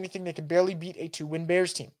not winning anything. They can barely beat a 2-win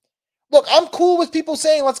Bears team. Look, I'm cool with people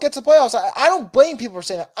saying let's get to the playoffs. I don't blame people for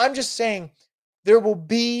saying that. I'm just saying there will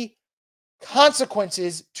be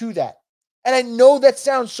consequences to that. And I know that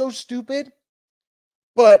sounds so stupid,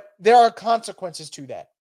 but there are consequences to that.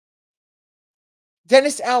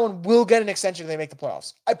 Dennis Allen will get an extension if they make the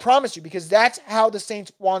playoffs. I promise you, because that's how the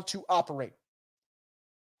Saints want to operate.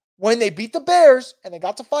 When they beat the Bears and they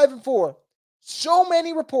got to 5-4, so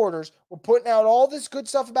many reporters were putting out all this good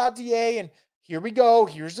stuff about DA and here we go,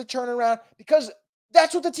 here's the turnaround, because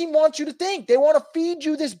that's what the team wants you to think. They want to feed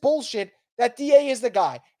you this bullshit that DA is the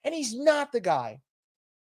guy, and he's not the guy.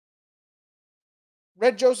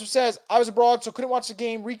 Red Joseph says, I was abroad, so couldn't watch the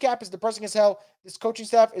game. Recap is depressing as hell. This coaching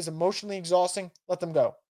staff is emotionally exhausting. Let them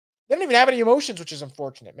go. They don't even have any emotions, which is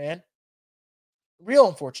unfortunate, man. Real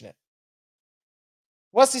unfortunate.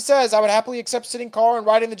 Wesley says, I would happily accept sitting Carr and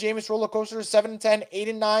riding the Jameis roller coaster 7-10,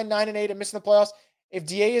 8-9, 9-8, and missing the playoffs. If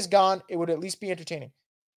DA is gone, it would at least be entertaining.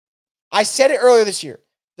 I said it earlier this year.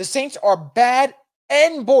 The Saints are bad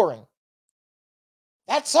and boring.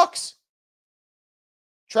 That sucks.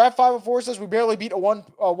 Trav 504 says we barely beat a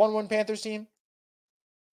 1-1 Panthers team.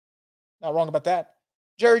 Not wrong about that.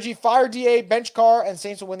 Jerry G, fire DA, bench Carr, and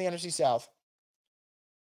Saints will win the NFC South.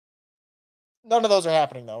 None of those are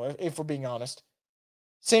happening, though, if we're being honest.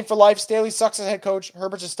 Same for Life. Staley sucks as head coach.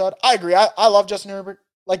 Herbert's a stud. I agree. I love Justin Herbert.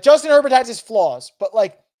 Justin Herbert has his flaws, but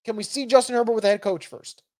can we see Justin Herbert with a head coach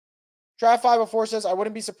first? Trav 504 says, I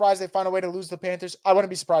wouldn't be surprised they find a way to lose the Panthers. I wouldn't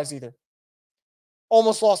be surprised either.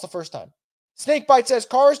 Almost lost the first time. Snakebite says,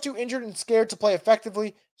 Carr is too injured and scared to play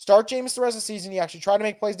effectively. Start Jameis the rest of the season. He actually tried to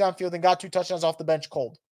make plays downfield and got 2 touchdowns off the bench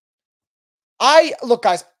cold. Look,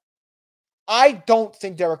 guys, I don't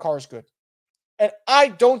think Derek Carr is good. And I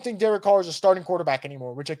don't think Derek Carr is a starting quarterback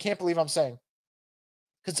anymore, which I can't believe I'm saying.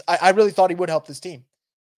 Because I really thought he would help this team.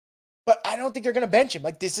 But I don't think they're going to bench him.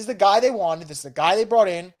 This is the guy they wanted. This is the guy they brought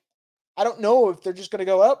in. I don't know if they're just going to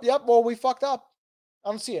go, oh, yep, well, we fucked up. I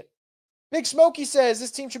don't see it. Big Smokey says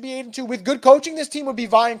this team should be 8-2. With good coaching, this team would be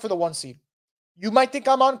vying for the 1 seed. You might think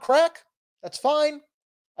I'm on crack. That's fine.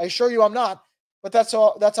 I assure you I'm not. But that's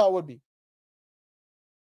how it would be.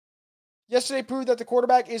 Yesterday proved that the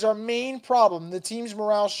quarterback is our main problem. The team's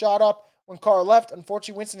morale shot up when Carr left.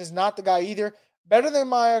 Unfortunately, Winston is not the guy either. Better than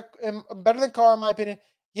Carr, in my opinion.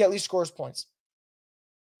 He at least scores points.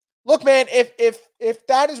 Look, man, if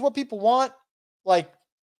that is what people want, like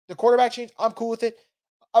the quarterback change, I'm cool with it.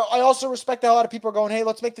 I also respect that a lot of people are going, hey,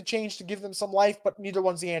 let's make the change to give them some life, but neither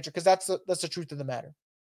one's the answer because that's the truth of the matter.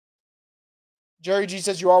 Jerry G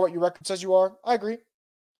says you are what your record says you are. I agree.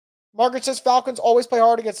 Margaret says Falcons always play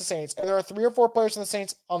hard against the Saints, and there are 3 or 4 players in the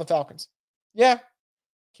Saints on the Falcons. Yeah.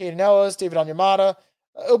 Caden Ellis, David Onyemata.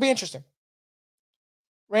 It'll be interesting.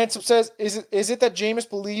 Ransom says, is it that Jameis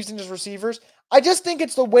believes in his receivers? I just think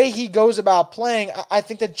it's the way he goes about playing. I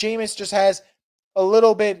think that Jameis just has a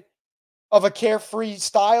little bit of a carefree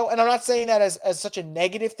style, and I'm not saying that as such a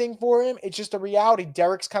negative thing for him. It's just a reality.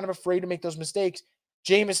 Derek's kind of afraid to make those mistakes.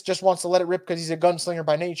 Jameis just wants to let it rip because he's a gunslinger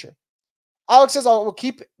by nature. Alex says, I will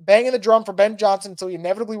keep banging the drum for Ben Johnson until he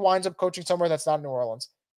inevitably winds up coaching somewhere that's not New Orleans.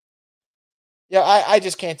 Yeah, I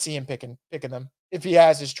just can't see him picking them if he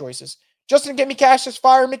has his choices. Justin, get me cash, just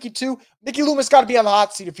fire Mickey too. Mickey Loomis got to be on the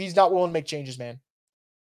hot seat if he's not willing to make changes, man.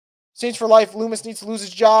 Saints for life. Loomis needs to lose his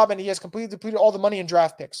job, and he has completely depleted all the money in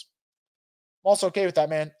draft picks. I'm also okay with that,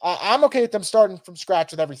 man. I'm okay with them starting from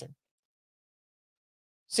scratch with everything.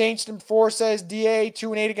 Saints 4 says DA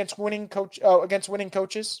 2-8 against winning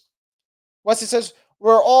coaches. Wesley says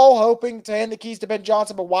we're all hoping to hand the keys to Ben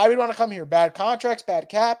Johnson, but why would we want to come here? Bad contracts, bad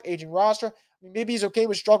cap, aging roster. I mean, maybe he's okay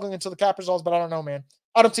with struggling until the cap resolves, but I don't know, man.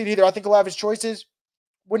 I don't see it either. I think he'll have his choices.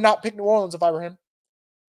 Would not pick New Orleans if I were him.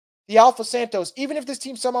 The Alpha Santos. Even if this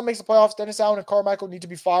team somehow makes the playoffs, Dennis Allen and Carmichael need to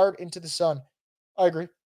be fired into the sun. I agree.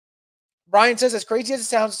 Brian says, as crazy as it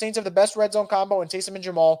sounds, the Saints have the best red zone combo in Taysom and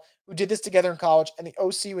Jamal, who did this together in college, and the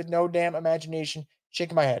OC with no damn imagination.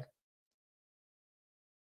 Shaking my head.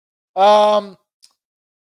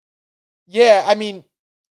 Yeah, I mean,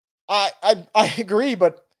 I agree,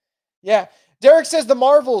 but yeah. Derek says the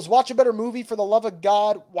Marvels, watch a better movie for the love of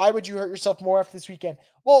God. Why would you hurt yourself more after this weekend?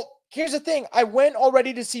 Well, here's the thing. I went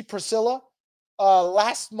already to see Priscilla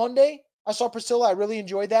last Monday. I saw Priscilla. I really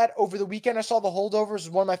enjoyed that. Over the weekend, I saw The Holdovers. It was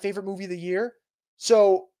one of my favorite movies of the year.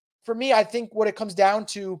 So for me, I think what it comes down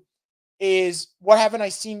to is what haven't I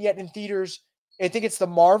seen yet in theaters? I think it's the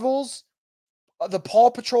Marvels, the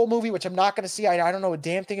Paw Patrol movie, which I'm not going to see. I don't know a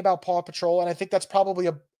damn thing about Paw Patrol, and I think that's probably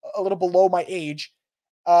a little below my age.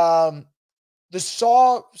 The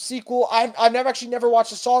Saw sequel, I've never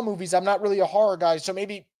watched the Saw movies. I'm not really a horror guy, so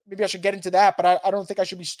maybe I should get into that, but I don't think I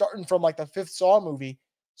should be starting from like the 5th Saw movie.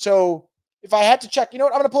 So if I had to check, you know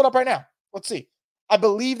what? I'm going to pull it up right now. Let's see. I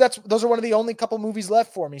believe those are one of the only couple movies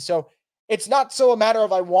left for me. So it's not so a matter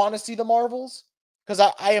of I want to see the Marvels, because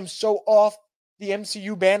I am so off the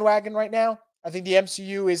MCU bandwagon right now. I think the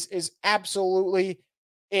MCU is absolutely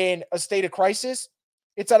in a state of crisis.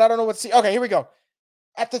 It's that I don't know what to see. Okay, here we go.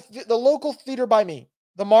 At the local theater by me,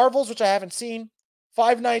 The Marvels, which I haven't seen,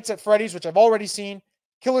 Five Nights at Freddy's, which I've already seen,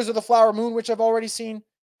 Killers of the Flower Moon, which I've already seen,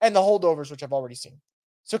 and The Holdovers, which I've already seen.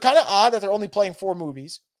 So kind of odd that they're only playing 4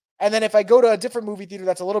 movies. And then if I go to a different movie theater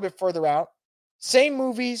that's a little bit further out, same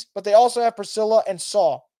movies, but they also have Priscilla and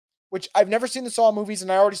Saw, which I've never seen the Saw movies,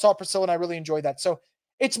 and I already saw Priscilla, and I really enjoyed that. So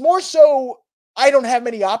it's more so I don't have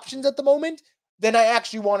many options at the moment than I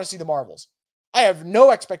actually want to see the Marvels. I have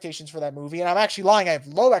no expectations for that movie, and I'm actually lying. I have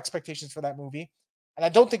low expectations for that movie, and I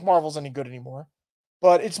don't think Marvel's any good anymore.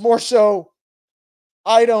 But it's more so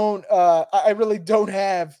I really don't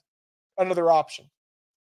have another option.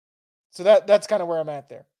 So that's kind of where I'm at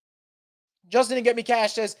there. Justin and Get Me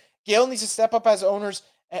Cash says, Gale needs to step up as owners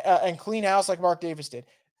and clean house like Mark Davis did.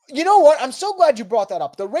 You know what? I'm so glad you brought that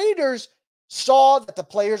up. The Raiders saw that the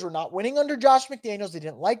players were not winning under Josh McDaniels. They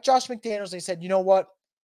didn't like Josh McDaniels. They said, you know what?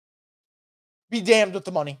 Be damned with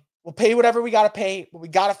the money. We'll pay whatever we got to pay, but we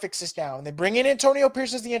got to fix this now. And they bring in Antonio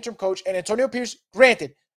Pierce as the interim coach. And Antonio Pierce,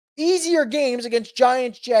 granted, easier games against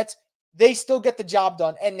Giants, Jets, they still get the job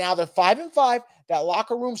done. And now they're 5-5. That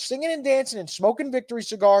locker room singing and dancing and smoking victory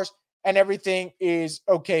cigars, and everything is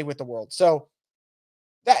okay with the world. So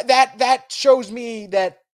that shows me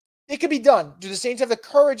that it could be done. Do the Saints have the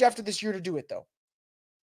courage after this year to do it, though?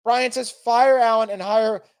 Brian says, fire Allen and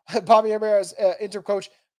hire Bobby Hebert as interim coach.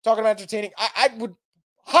 Talking about entertaining, I would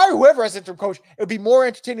hire whoever as interim coach. It would be more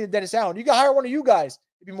entertaining than Dennis Allen. You can hire one of you guys.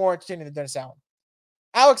 It'd be more entertaining than Dennis Allen.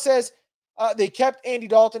 Alex says they kept Andy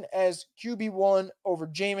Dalton as QB1 over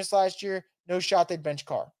Jameis last year. No shot they'd bench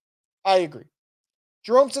Carr. I agree.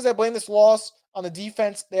 Jerome says I blame this loss on the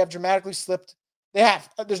defense. They have dramatically slipped. They have.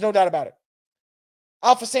 There's no doubt about it.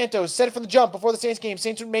 Alpha Santos said it from the jump before the Saints game.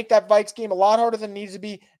 Saints would make that Vikes game a lot harder than it needed to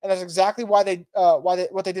be, and that's exactly why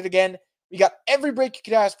what they did again. We got every break you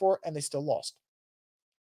could ask for, and they still lost.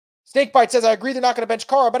 Snakebite says, I agree they're not going to bench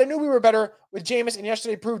Carr, but I knew we were better with Jameis, and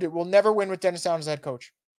yesterday proved it. We'll never win with Dennis Allen as head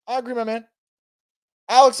coach. I agree, my man.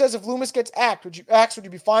 Alex says, if Loomis gets axed, would you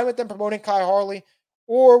be fine with them promoting Kai Harley,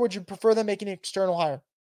 or would you prefer them making an external hire?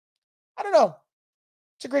 I don't know.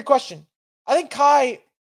 It's a great question. I think Kai,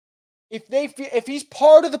 if he's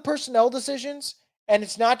part of the personnel decisions, and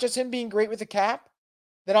it's not just him being great with the cap,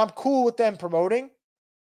 then I'm cool with them promoting.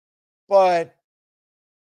 But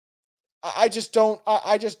I just don't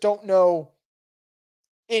know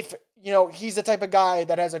if, he's the type of guy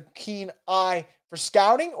that has a keen eye for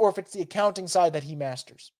scouting or if it's the accounting side that he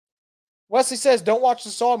masters. Wesley says, don't watch the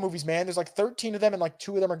Saw movies, man. There's like 13 of them and like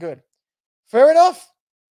 2 of them are good. Fair enough.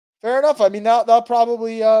 I mean, that'll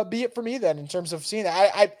probably be it for me then in terms of seeing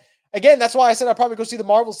that. Again, that's why I said I'd probably go see the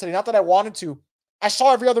Marvels today. Not that I wanted to. I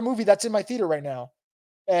saw every other movie that's in my theater right now.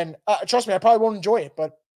 And trust me, I probably won't enjoy it,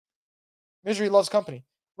 but misery loves company.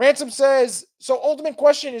 Ransom says, so ultimate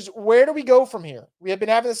question is, where do we go from here? We have been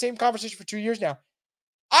having the same conversation for 2 years now.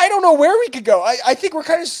 I don't know where we could go. I think we're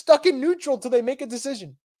kind of stuck in neutral till they make a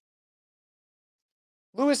decision.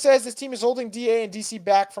 Lewis says this team is holding DA and DC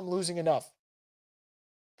back from losing enough.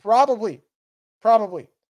 Probably.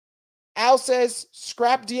 Al says,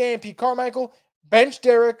 scrap DA and Pete Carmichael, bench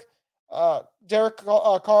Derek Carr,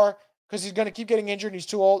 because he's going to keep getting injured and he's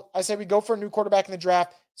too old. I say we go for a new quarterback in the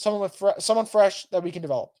draft, someone fresh that we can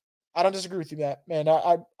develop. I don't disagree with you, man.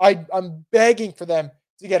 I'm begging for them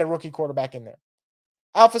to get a rookie quarterback in there.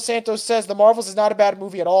 Alpha Santos says the Marvels is not a bad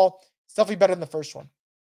movie at all. It's definitely better than the first one.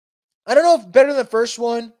 I don't know if better than the first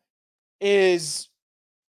one is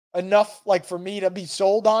enough like for me to be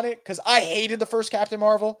sold on it because I hated the first Captain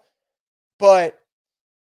Marvel, but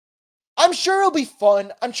I'm sure it'll be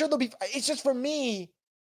fun. It's just for me,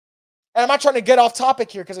 and I'm not trying to get off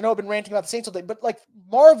topic here because I know I've been ranting about the Saints all day, but like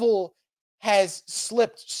Marvel has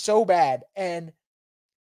slipped so bad, and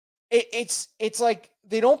it's like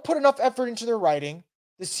they don't put enough effort into their writing.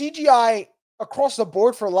 The CGI across the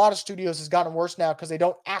board for a lot of studios has gotten worse now because they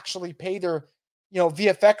don't actually pay their,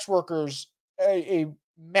 VFX workers a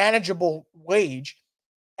manageable wage.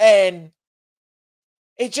 And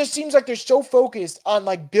it just seems like they're so focused on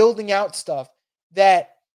like building out stuff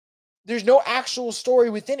that there's no actual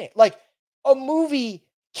story within it. Like a movie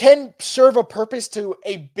can serve a purpose to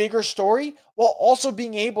a bigger story while also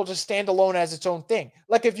being able to stand alone as its own thing.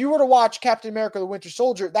 Like if you were to watch Captain America: The Winter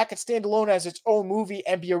Soldier, that could stand alone as its own movie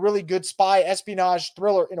and be a really good spy espionage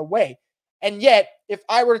thriller in a way. And yet, if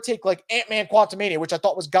I were to take like Ant-Man Quantumania, which I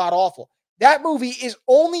thought was god-awful, that movie is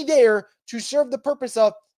only there to serve the purpose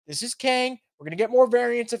of, this is Kang, we're going to get more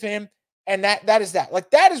variants of him, and that is that. Like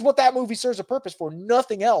that is what that movie serves a purpose for,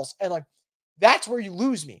 nothing else. And like that's where you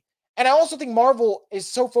lose me. And I also think Marvel is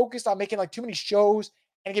so focused on making like too many shows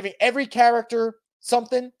and giving every character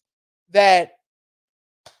something that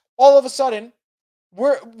all of a sudden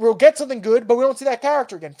we'll get something good, but we don't see that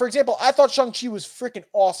character again. For example, I thought Shang-Chi was freaking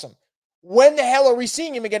awesome. When the hell are we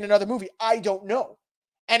seeing him again in another movie? I don't know.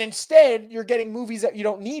 And instead, you're getting movies that you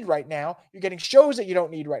don't need right now. You're getting shows that you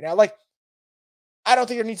don't need right now. Like, I don't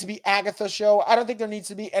think there needs to be Agatha's show. I don't think there needs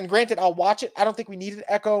to be, and granted, I'll watch it. I don't think we needed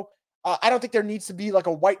Echo. I don't think there needs to be like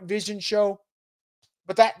a White Vision show,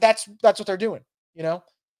 but that's what they're doing,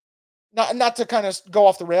 Not to kind of go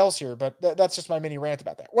off the rails here, but that's just my mini rant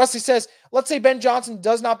about that. Wesley says, let's say Ben Johnson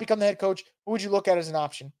does not become the head coach. Who would you look at as an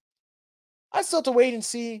option? I still have to wait and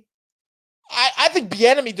see. I think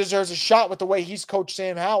Bieniemy deserves a shot with the way he's coached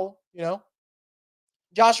Sam Howell,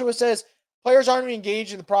 Joshua says, players aren't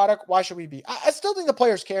engaged in the product. Why should we be? I still think the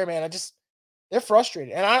players care, man. They're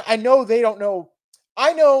frustrated. And I know they don't know.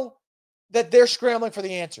 I know that they're scrambling for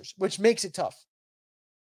the answers, which makes it tough.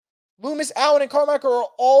 Loomis, Allen, and Carmichael are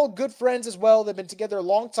all good friends as well. They've been together a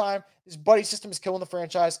long time. This buddy system is killing the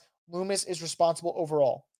franchise. Loomis is responsible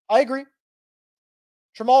overall. I agree.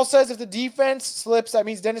 Tramal says if the defense slips, that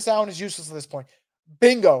means Dennis Allen is useless at this point.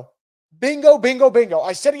 Bingo. Bingo, bingo, bingo.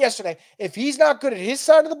 I said it yesterday. If he's not good at his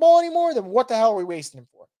side of the ball anymore, then what the hell are we wasting him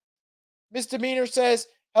for? Misdemeanor says,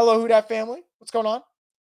 hello, Who Dat family. What's going on?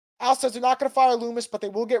 Al says they're not going to fire Loomis, but they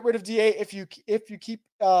will get rid of DA if you keep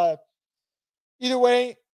either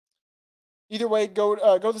way, go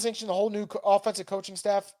the sanction the whole new offensive coaching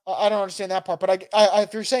staff. I don't understand that part, but I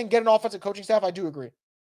if you're saying get an offensive coaching staff, I do agree.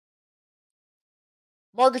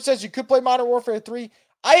 Margaret says you could play Modern Warfare 3.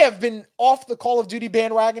 I have been off the Call of Duty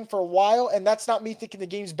bandwagon for a while, and that's not me thinking the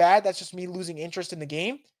game's bad. That's just me losing interest in the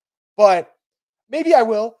game. But maybe I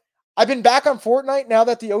will. I've been back on Fortnite now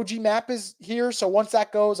that the OG map is here, so once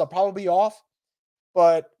that goes, I'll probably be off.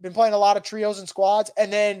 but been playing a lot of trios and squads.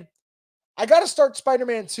 And then I got to start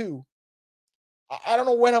Spider-Man 2. I don't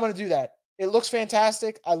know when I'm going to do that. It looks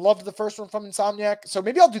fantastic. I loved the first one from Insomniac. So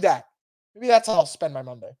maybe I'll do that. Maybe that's how I'll spend my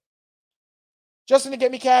Monday. Justin to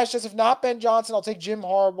get me cash says, if not Ben Johnson, I'll take Jim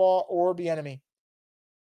Harbaugh or Bieniemy.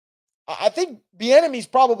 I think Bieniemy's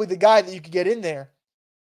probably the guy that you could get in there.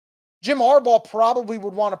 Jim Harbaugh probably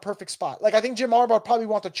would want a perfect spot. Like, I think Jim Harbaugh would probably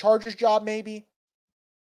want the Chargers job, maybe.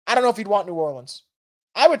 I don't know if he'd want New Orleans.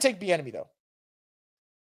 I would take Bieniemy, though.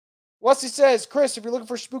 Wesley says, Chris, if you're looking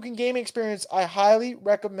for a spooking gaming experience, I highly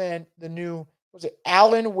recommend the new,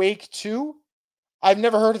 Alan Wake 2? I've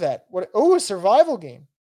never heard of that. A survival game.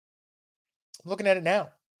 I'm looking at it now.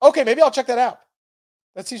 Okay, maybe I'll check that out.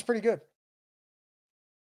 That seems pretty good.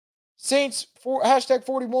 Saints, hashtag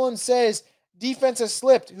 41 says, defense has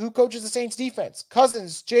slipped. Who coaches the Saints defense?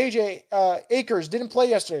 Cousins, JJ, Akers didn't play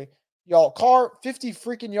yesterday. Y'all, Carr, 50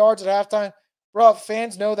 freaking yards at halftime. Bro,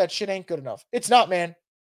 fans know that shit ain't good enough. It's not, man.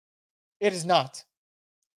 It is not.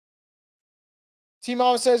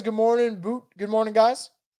 T-Mama says, good morning, Boot. Good morning,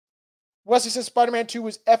 guys. Wesley says Spider-Man 2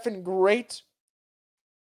 was effing great.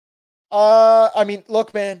 I mean,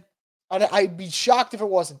 look, man. I'd be shocked if it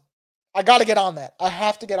wasn't. I got to get on that. I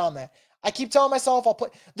have to get on that. I keep telling myself I'll play.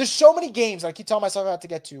 There's so many games that I keep telling myself I have to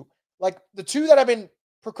get to. Like, the two that I've been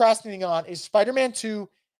procrastinating on is Spider-Man 2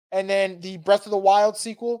 and then the Breath of the Wild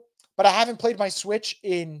sequel. But I haven't played my Switch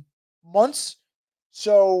in months.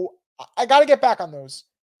 So I got to get back on those.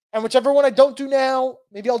 And whichever one I don't do now,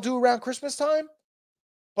 maybe I'll do around Christmas time.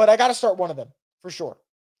 But I got to start one of them for sure.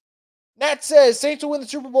 Nat says Saints will win the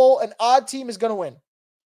Super Bowl. An odd team is going to win.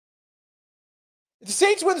 If the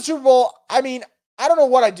Saints win the Super Bowl, I mean, I don't know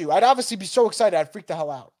what I'd do. I'd obviously be so excited I'd freak the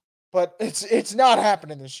hell out. But it's not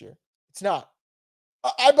happening this year. It's not.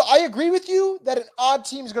 I agree with you that an odd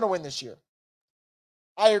team is going to win this year.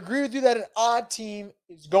 I agree with you that an odd team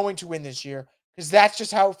is going to win this year because that's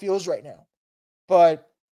just how it feels right now. But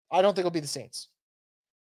I don't think it'll be the Saints.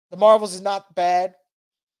 The Marvels is not bad.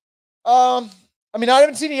 I mean, I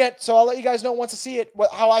haven't seen it yet, so I'll let you guys know once I see it,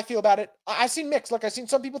 how I feel about it. I've seen mixed. Like, I've seen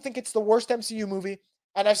some people think it's the worst MCU movie,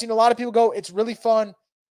 and I've seen a lot of people go, it's really fun,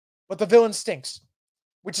 but the villain stinks,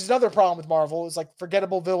 which is another problem with Marvel, is like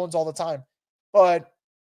forgettable villains all the time. But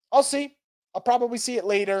I'll see. I'll probably see it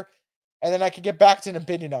later, and then I can get back to an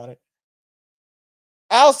opinion on it.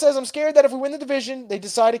 Al says, I'm scared that if we win the division, they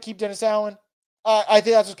decide to keep Dennis Allen. I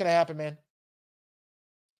think that's what's going to happen, man.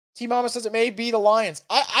 T-Mama says it may be the Lions.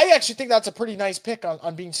 I actually think that's a pretty nice pick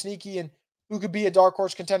on being sneaky and who could be a dark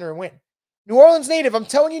horse contender and win. New Orleans native, I'm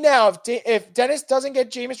telling you now, if Dennis doesn't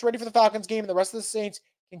get Jameis ready for the Falcons game and the rest of the Saints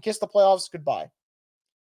can kiss the playoffs goodbye.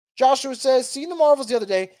 Joshua says, seeing the Marvels the other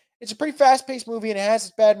day, it's a pretty fast-paced movie and it has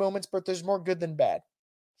its bad moments, but there's more good than bad.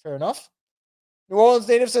 Fair enough. New Orleans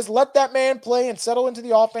native says, let that man play and settle into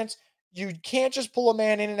the offense. You can't just pull a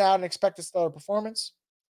man in and out and expect a stellar performance.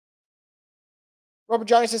 Robert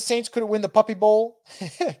Johnny says Saints couldn't win the Puppy Bowl.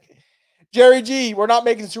 Jerry G, we're not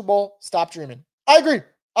making the Super Bowl. Stop dreaming. I agree.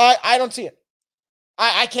 I don't see it.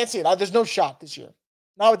 I can't see it. There's no shot this year.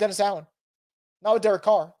 Not with Dennis Allen. Not with Derek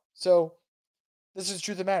Carr. So this is the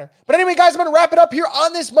truth of the matter. But anyway, guys, I'm going to wrap it up here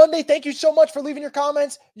on this Monday. Thank you so much for leaving your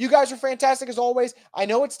comments. You guys are fantastic as always. I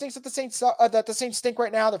know it stinks that the Saints stink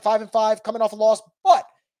right now. They're 5-5 coming off a loss, but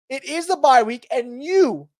it is the bye week, and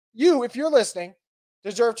you, if you're listening,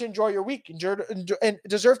 deserve to enjoy your week and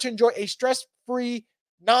deserve to enjoy a stress-free,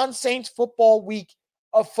 non-Saints football week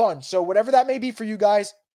of fun. So whatever that may be for you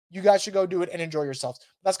guys should go do it and enjoy yourselves.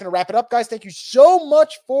 That's going to wrap it up, guys. Thank you so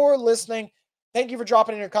much for listening. Thank you for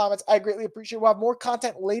dropping in your comments. I greatly appreciate it. We'll have more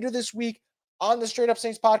content later this week on the Straight Up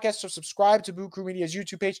Saints podcast, so subscribe to Boo Crew Media's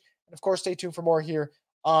YouTube page. And, of course, stay tuned for more here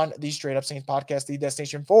on the Straight Up Saints podcast, the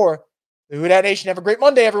destination for the Who Dat Nation. Have a great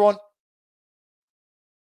Monday, everyone.